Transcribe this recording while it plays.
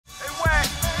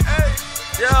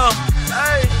Yeah,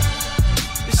 hey,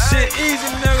 this shit easy,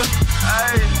 nigga.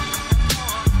 Hey,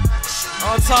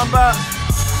 all I'm talking about,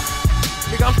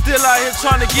 nigga, I'm still out here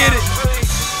trying to get it.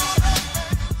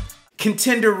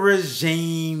 Contender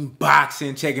Regime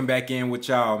Boxing, checking back in with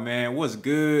y'all, man. What's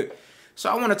good? So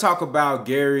I want to talk about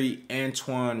Gary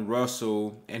Antuanne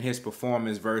Russell and his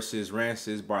performance versus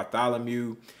Rances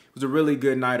Bartholomew. It was a really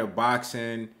good night of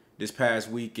boxing this past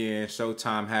weekend.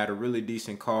 Showtime had a really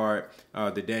decent card,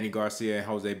 the Danny Garcia and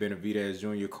Jose Benavidez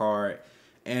Jr. card.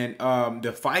 And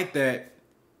the fight that,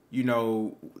 you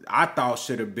know, I thought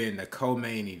should have been the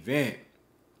co-main event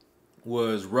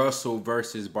was Russell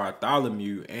versus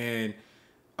Bartholomew. And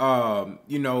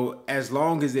you know, as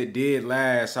long as it did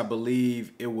last, I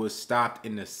believe it was stopped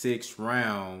in the 6th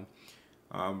round.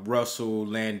 Russell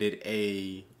landed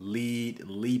a lead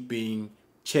leaping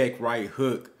check right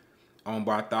hook on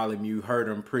Bartholomew, hurt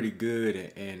him pretty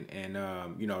good,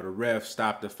 and you know, the ref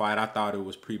stopped the fight. I thought it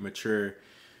was premature,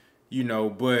 you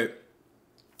know,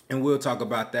 and we'll talk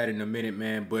about that in a minute,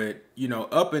 man. But, you know,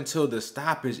 up until the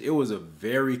stoppage, it was a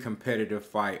very competitive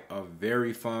fight, a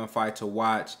very fun fight to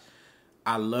watch.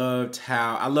 I loved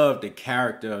the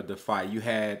character of the fight. You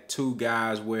had two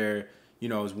guys where, you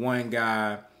know, it was one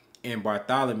guy in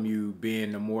Bartholomew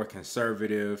being the more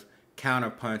conservative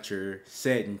counterpuncher,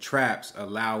 setting traps,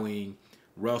 allowing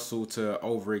Russell to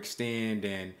overextend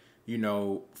and, you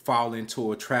know, fall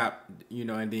into a trap, you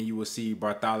know, and then you will see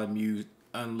Bartholomew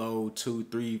unload 2,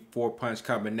 3, 4 punch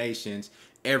combinations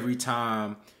every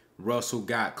time Russell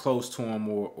got close to him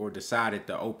or decided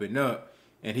to open up.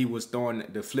 And he was throwing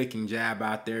the flicking jab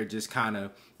out there, just kind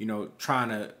of, you know, trying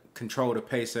to control the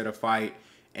pace of the fight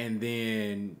and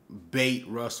then bait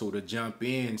Russell to jump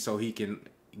in so he can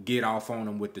get off on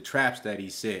him with the traps that he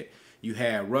set. You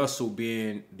had Russell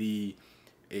being the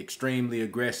extremely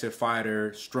aggressive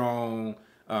fighter, strong,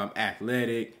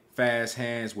 athletic, fast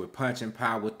hands with punching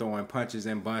power, throwing punches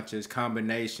and bunches,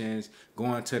 combinations,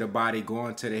 going to the body,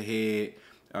 going to the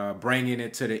head, bringing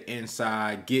it to the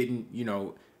inside, getting, you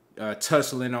know,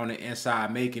 tussling on the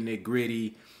inside, making it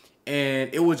gritty.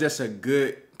 And it was just a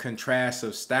good contrast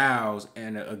of styles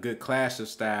and a good clash of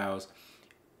styles.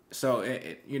 So,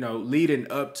 you know,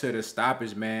 leading up to the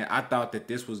stoppage, man, I thought that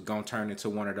this was going to turn into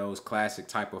one of those classic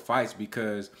type of fights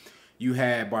because you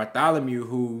had Bartholomew,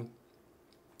 who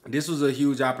this was a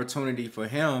huge opportunity for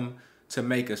him to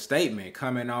make a statement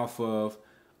coming off of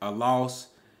a loss.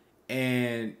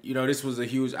 And, you know, this was a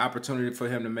huge opportunity for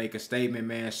him to make a statement,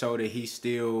 man, show that he's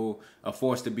still a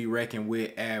force to be reckoned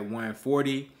with at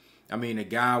 140. I mean, the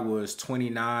guy was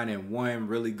 29-1,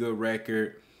 really good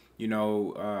record. You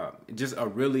know, just a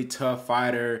really tough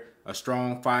fighter, a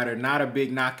strong fighter, not a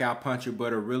big knockout puncher,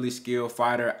 but a really skilled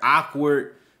fighter.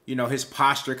 Awkward, you know, his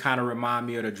posture kind of remind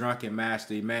me of the Drunken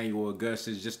Master, Emmanuel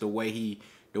Augustus, just the way he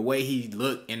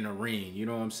looked in the ring, you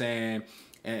know what I'm saying?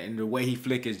 And the way he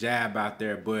flick his jab out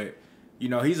there. But, you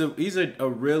know, he's a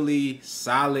really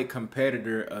solid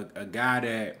competitor, a guy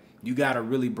that you got to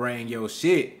really bring your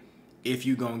shit if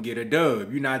you going to get a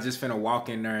dub. You're not just finna walk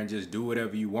in there and just do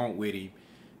whatever you want with him.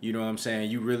 You know what I'm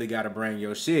saying? You really got to bring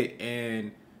your shit.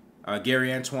 And Gary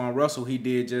Antuanne Russell, he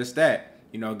did just that.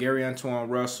 You know, Gary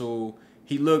Antuanne Russell,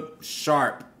 he looked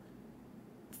sharp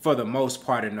for the most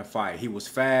part in the fight. He was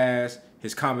fast.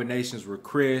 His combinations were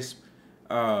crisp.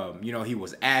 You know, he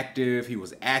was active. He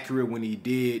was accurate when he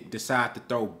did decide to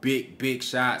throw big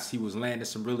shots. He was landing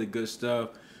some really good stuff.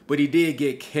 But he did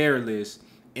get careless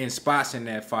in spots in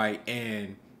that fight.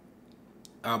 And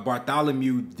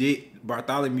Bartholomew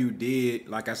did,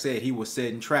 like I said, he was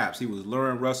setting traps. He was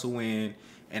luring Russell in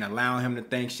and allowing him to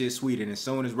think shit sweet. And as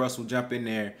soon as Russell jumped in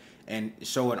there and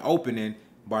show an opening,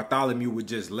 Bartholomew would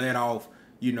just let off,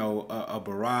 you know, a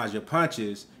barrage of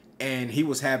punches. And he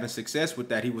was having success with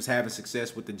that. He was having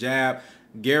success with the jab.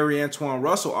 Gary Antuanne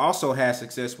Russell also had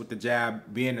success with the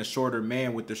jab, being a shorter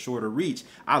man with the shorter reach.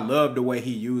 I love the way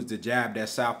he used the jab, that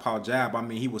southpaw jab. I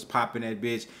mean, he was popping that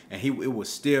bitch, and it was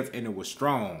stiff and it was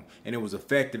strong. And it was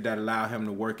effective, that allowed him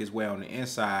to work his way on the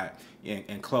inside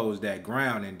and close that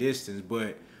ground and distance.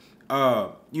 But,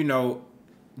 you know,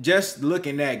 just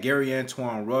looking at Gary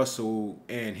Antuanne Russell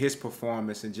and his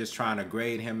performance and just trying to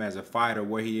grade him as a fighter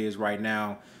where he is right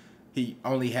now, he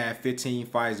only had 15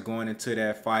 fights going into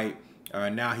that fight.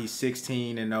 Now he's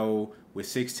 16-0 with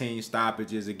 16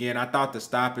 stoppages. Again, I thought the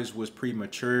stoppage was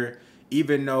premature,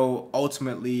 even though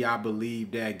ultimately I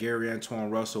believe that Gary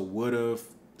Antuanne Russell would have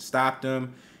stopped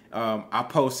him. I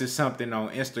posted something on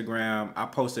Instagram. I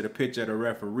posted a picture of the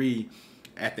referee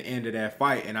at the end of that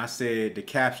fight, and I said the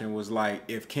caption was like,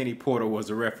 if Kenny Porter was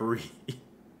a referee.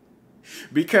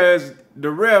 Because the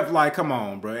ref, like, come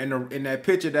on, bro. In that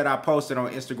picture that I posted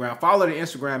on Instagram, follow the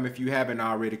Instagram if you haven't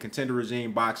already. Contender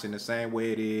Regime Boxing, the same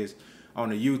way it is on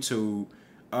the YouTube.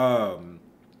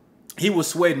 He was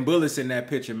sweating bullets in that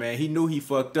picture, man. He knew he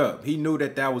fucked up. He knew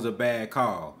that that was a bad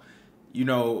call. You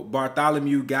know,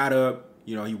 Bartholomew got up.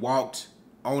 You know, he walked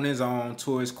on his own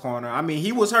to his corner. I mean,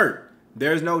 he was hurt.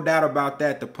 There's no doubt about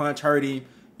that. The punch hurt him.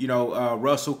 You know,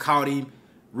 Russell caught him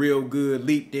real good,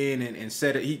 leaped in and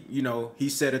set it. He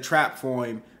set a trap for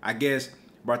him. I guess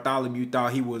Bartholomew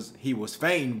thought he was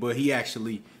fainting, but he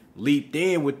actually leaped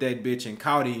in with that bitch and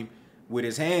caught him with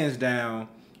his hands down.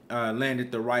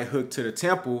 Landed the right hook to the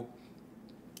temple,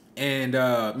 and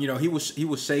you know, he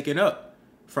was shaking up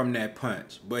from that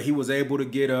punch, but he was able to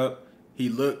get up. He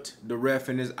looked the ref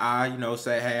in his eye, you know,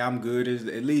 say, "Hey, I'm good."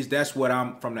 At least that's what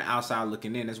I'm from the outside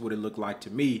looking in. That's what it looked like to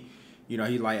me. You know,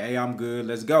 he like, "Hey, I'm good.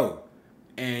 Let's go."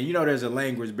 And you know, there's a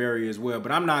language barrier as well,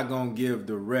 but I'm not gonna give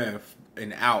the ref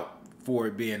an out for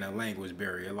it being a language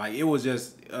barrier. Like, it was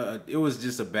just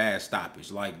a bad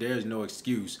stoppage. Like, there's no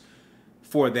excuse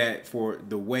for that, for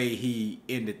the way he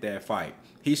ended that fight.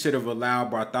 He should have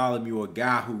allowed Bartholomew, a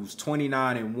guy who's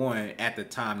 29-1 at the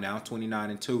time now,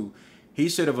 29-2. He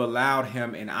should have allowed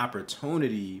him an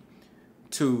opportunity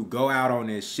to go out on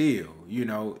his shield. You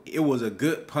know, it was a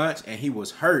good punch and he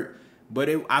was hurt, but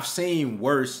I've seen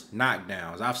worse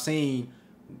knockdowns. I've seen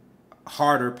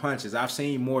harder punches. I've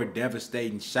seen more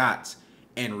devastating shots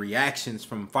and reactions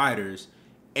from fighters,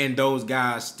 and those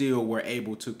guys still were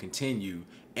able to continue.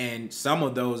 And some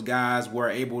of those guys were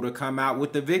able to come out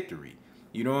with the victory.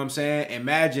 You know what I'm saying?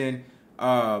 Imagine,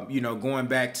 you know, going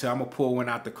back to, I'm going to pull one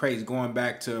out the crates, going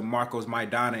back to Marcos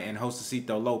Maidana and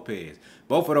Josecito Lopez.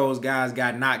 Both of those guys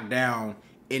got knocked down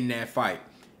in that fight.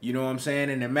 You know what I'm saying?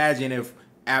 And imagine if,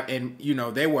 and you know,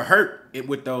 they were hurt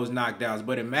with those knockdowns,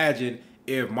 but imagine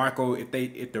if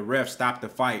if the ref stopped the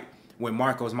fight when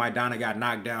Marcos Maidana got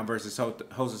knocked down versus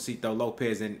Josecito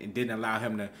Lopez and didn't allow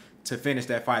him to finish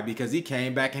that fight, because he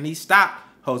came back and he stopped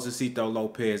Josecito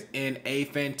Lopez in a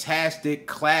fantastic,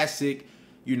 classic,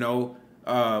 you know,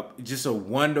 just a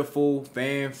wonderful,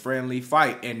 fan-friendly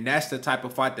fight. And that's the type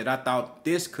of fight that I thought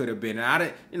this could have been. And I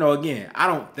didn't, you know, again, I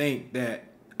don't think that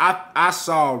I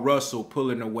saw Russell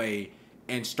pulling away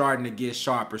and starting to get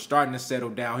sharper, starting to settle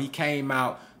down. He came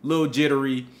out a little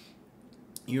jittery,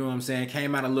 you know what I'm saying?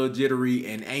 Came out a little jittery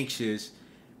and anxious,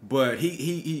 but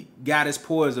he got his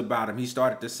poise about him. He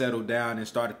started to settle down and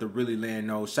started to really land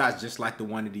those shots, just like the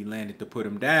one that he landed to put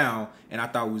him down. And I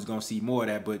thought we was going to see more of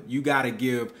that. But you got to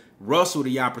give Russell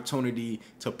the opportunity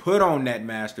to put on that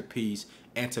masterpiece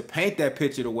and to paint that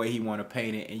picture the way he want to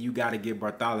paint it. And you got to give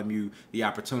Bartholomew the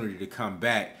opportunity to come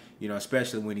back, you know,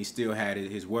 especially when he still had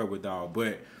his wherewithal.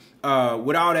 But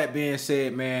with all that being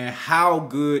said, man, how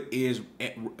good is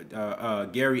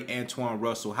Gary Antuanne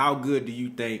Russell? How good do you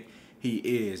think he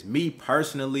is? Me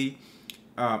personally,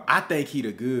 I think he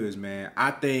the goods, man.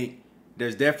 I think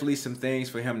there's definitely some things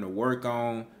for him to work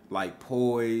on, like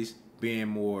poise, being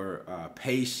more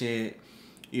patient,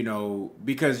 you know,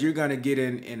 because you're going to get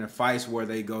in a fights where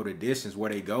they go to distance, where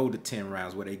they go to 10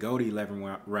 rounds, where they go to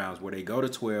 11 rounds, where they go to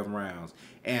 12 rounds.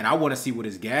 And I want to see what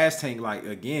his gas tank like.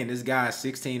 Again, this guy's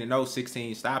 16-0,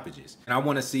 16 stoppages. And I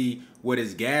want to see what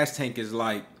his gas tank is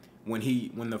like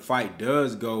when the fight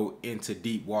does go into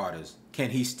deep waters. Can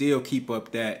he still keep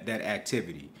up that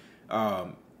activity?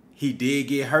 He did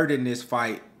get hurt in this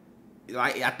fight.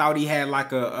 Like, I thought he had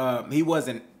like he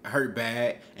wasn't hurt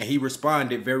bad, and he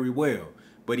responded very well.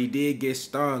 But he did get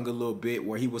stung a little bit,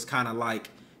 where he was kind of like,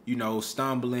 you know,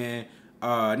 stumbling.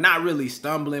 Not really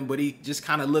stumbling, but he just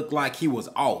kind of looked like he was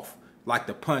off. Like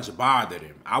the punch bothered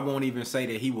him. I won't even say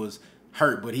that he was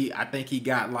hurt, but I think he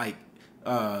got like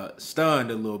stunned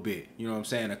a little bit. You know what I'm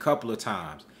saying? A couple of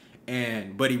times.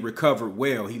 But he recovered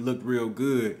well. He looked real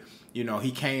good. You know,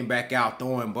 he came back out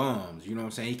throwing bombs. You know what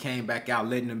I'm saying? He came back out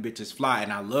letting them bitches fly,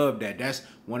 and I love that. That's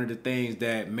one of the things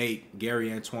that make Gary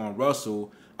Antuanne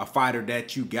Russell a fighter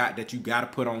that you got to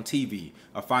put on TV.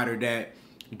 A fighter that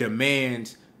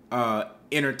demands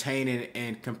entertaining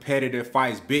and competitive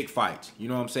fights, big fights. You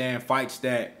know what I'm saying? Fights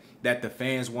that the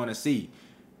fans want to see.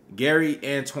 Gary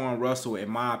Antuanne Russell, in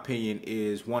my opinion,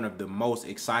 is one of the most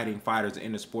exciting fighters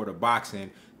in the sport of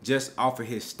boxing, just off of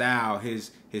his style,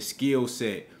 his skill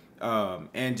set,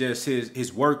 and just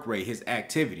his work rate, his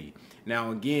activity.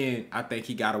 Now, again, I think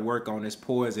he got to work on his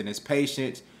poise and his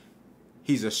patience.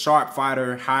 He's a sharp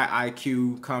fighter, high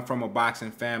IQ, come from a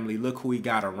boxing family. Look who he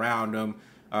got around him.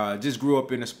 Just grew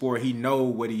up in the sport. He know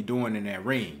what he doing in that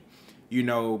ring, you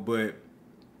know. But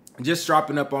just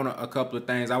dropping up on a couple of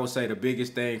things, I would say the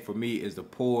biggest thing for me is the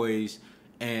poise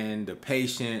and the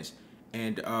patience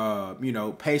and you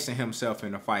know, pacing himself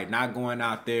in the fight, not going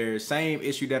out there. Same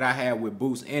issue that I had with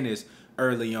Boots Ennis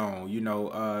early on, you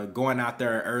know, going out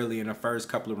there early in the first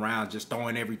couple of rounds, just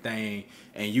throwing everything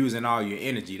and using all your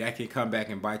energy. That can come back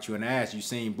and bite you in the ass. You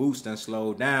seen Boots done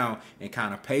slow down and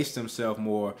kind of paced himself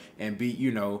more and be,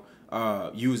 you know,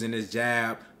 using his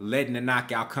jab, letting the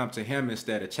knockout come to him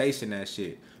instead of chasing that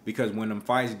shit. Because when them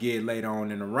fights get later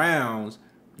on in the rounds,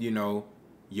 you know,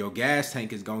 your gas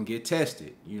tank is going to get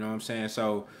tested. You know what I'm saying?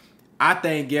 So I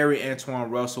think Gary Antuanne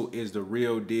Russell is the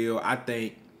real deal. I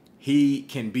think he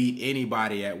can beat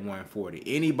anybody at 140.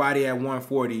 Anybody at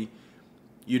 140,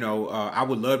 you know, I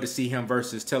would love to see him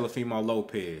versus Teofimo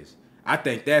Lopez. I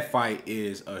think that fight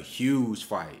is a huge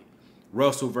fight.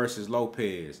 Russell versus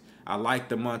Lopez. I like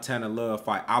the Montana Love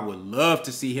fight. I would love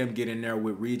to see him get in there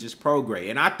with Regis Prograis.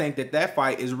 And I think that that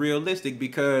fight is realistic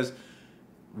because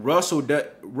Russell,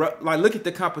 like, look at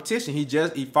the competition.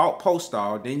 He fought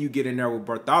Postal. Then you get in there with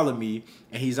Bartholomew,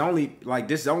 and he's only, like,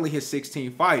 this is only his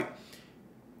 16th fight.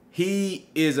 He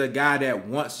is a guy that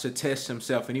wants to test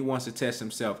himself, and he wants to test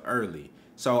himself early.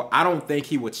 So I don't think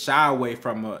he would shy away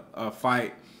from a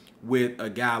fight with a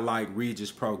guy like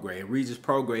Regis Prograis. And Regis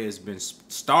Prograis has been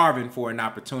starving for an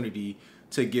opportunity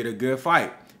to get a good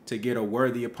fight, to get a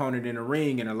worthy opponent in the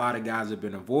ring, and a lot of guys have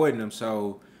been avoiding him.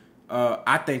 So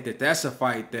I think that that's a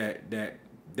fight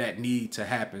that need to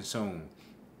happen soon.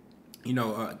 You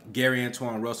know, Gary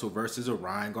Antuanne Russell versus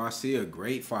Ryan Garcia,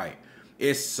 great fight.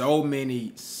 It's so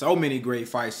many great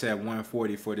fights at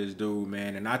 140 for this dude,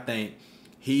 man. And I think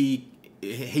he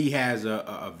has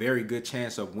a very good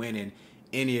chance of winning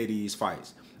any of these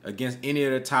fights. Against any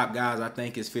of the top guys, I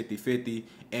think it's 50-50.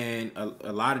 And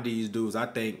a lot of these dudes, I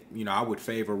think, you know, I would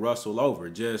favor Russell over.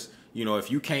 Just, you know, if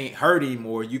you can't hurt him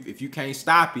or if you can't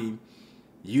stop him,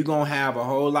 you're going to have a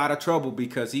whole lot of trouble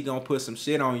because he going to put some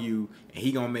shit on you and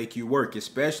he going to make you work,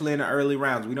 especially in the early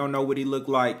rounds. We don't know what he looked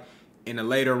like in the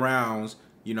later rounds,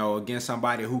 you know, against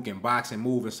somebody who can box and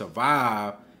move and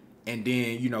survive and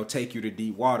then, you know, take you to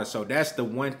deep water. So that's the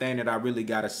one thing that I really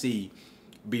got to see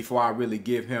before I really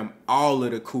give him all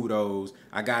of the kudos.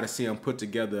 I got to see him put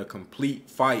together a complete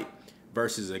fight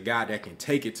versus a guy that can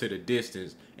take it to the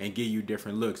distance and give you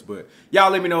different looks. But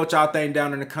y'all let me know what y'all think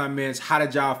down in the comments. How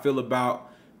did y'all feel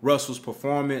about Russell's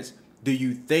performance? Do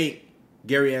you think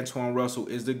Gary Antuanne Russell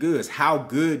is the goods? How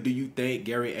good do you think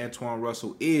Gary Antuanne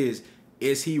Russell is?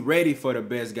 Is he ready for the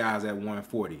best guys at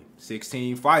 140?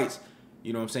 16 fights.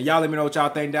 You know what I'm saying? Y'all let me know what y'all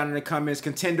think down in the comments.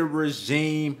 Contender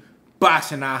Regime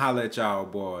Boxing. I'll holler at y'all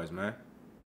boys, man.